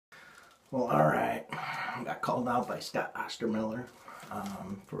Well, alright. I got called out by Scott Ostermiller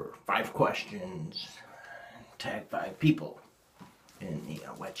for 5 questions. Tag 5 people in the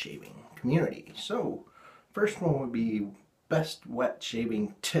wet shaving community. So, first one would be best wet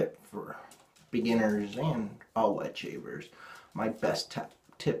shaving tip for beginners and all wet shavers. My best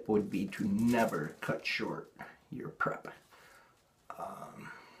tip would be to never cut short your prep.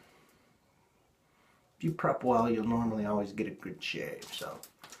 If you prep well, you'll normally always get a good shave, so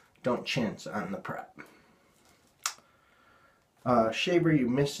don't chintz on the prep. Shaver you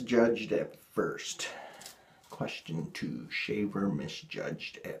misjudged at first. Question 2. Shaver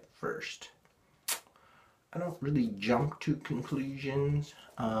misjudged at first. I don't really jump to conclusions.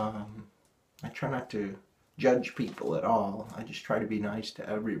 I try not to judge people at all. I just try to be nice to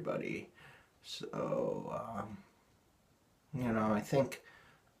everybody. So, you know, I think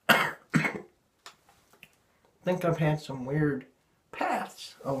I've had some weird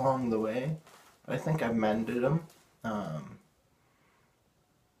paths along the way. I think I've mended them.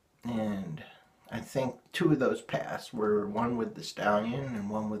 And I think 2 of those paths were one with the Stallion and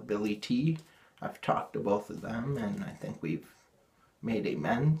one with Billy T. I've talked to both of them and I think we've made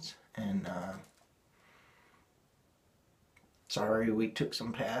amends. And sorry we took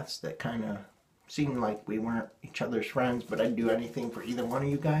some paths that kind of seemed like we weren't each other's friends, but I'd do anything for either one of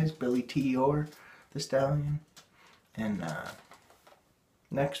you guys, Billy T or the Stallion. And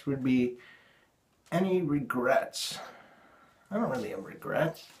next would be any regrets. I don't really have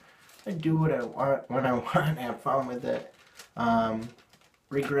regrets. I do what I want when I want, have fun with it.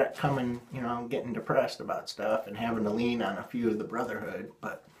 Regret coming, you know, getting depressed about stuff and having to lean on a few of the Brotherhood,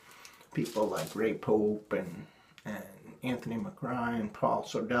 but people like Ray Pope and Anthony McRae and Paul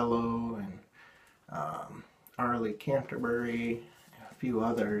Sordello and Arlie Canterbury and a few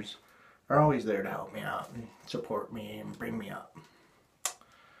others are always there to help me out and support me and bring me up.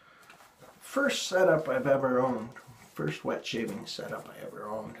 First setup I've ever owned, first wet shaving setup I ever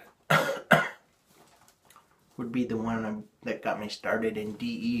owned would be the one that got me started in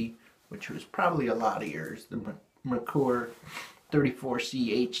DE, which was probably a lot of years, the Mercure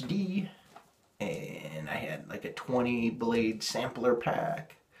 34C HD, and I had like a 20 blade sampler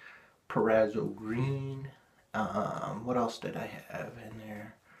pack, Perazzo green. What else did I have in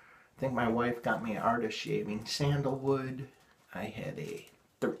there? I think my wife got me artist shaving sandalwood. I had a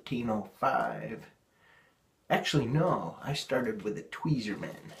 1305. Actually, no, I started with a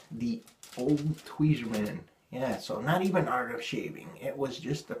Tweezerman, the old Tweezerman. Yeah, so not even art of shaving. It was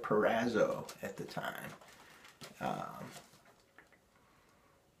just a Perazzo at the time.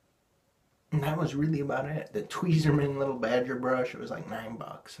 And that was really about it. The Tweezerman little badger brush, it was like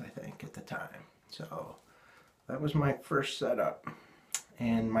 $9, I think, at the time. So that was my first setup.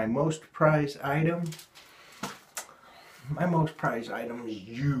 And my most prized item is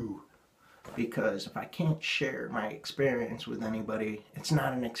you. Because if I can't share my experience with anybody, it's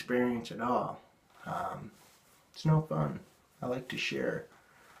not an experience at all. It's no fun. I like to share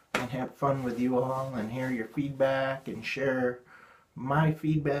and have fun with you all and hear your feedback and share my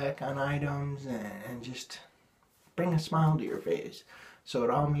feedback on items and just bring a smile to your face. So it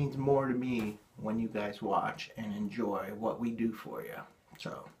all means more to me when you guys watch and enjoy what we do for you.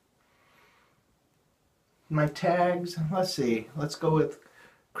 So my tags, let's see, let's go with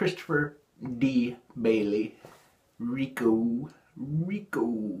Christopher D. Bailey, Rico.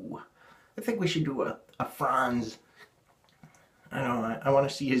 I think we should do a Fronz. I don't know, I want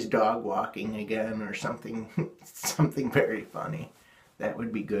to see his dog walking again or something, something very funny. That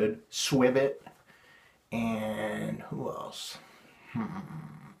would be good. Swivet. And who else?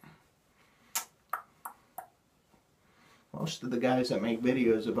 Most of the guys that make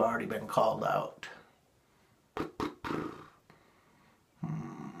videos have already been called out.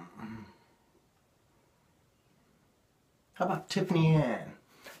 How about Tiffany Ann?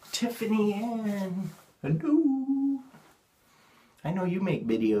 Tiffany Ann, hello. I know you make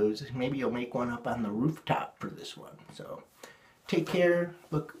videos. Maybe you'll make one up on the rooftop for this one. So take care.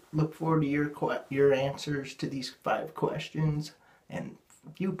 Look forward to your answers to these 5 questions. And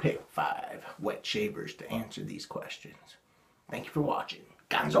you pick 5 wet shavers to answer these questions. Thank you for watching.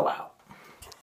 Gonzo out.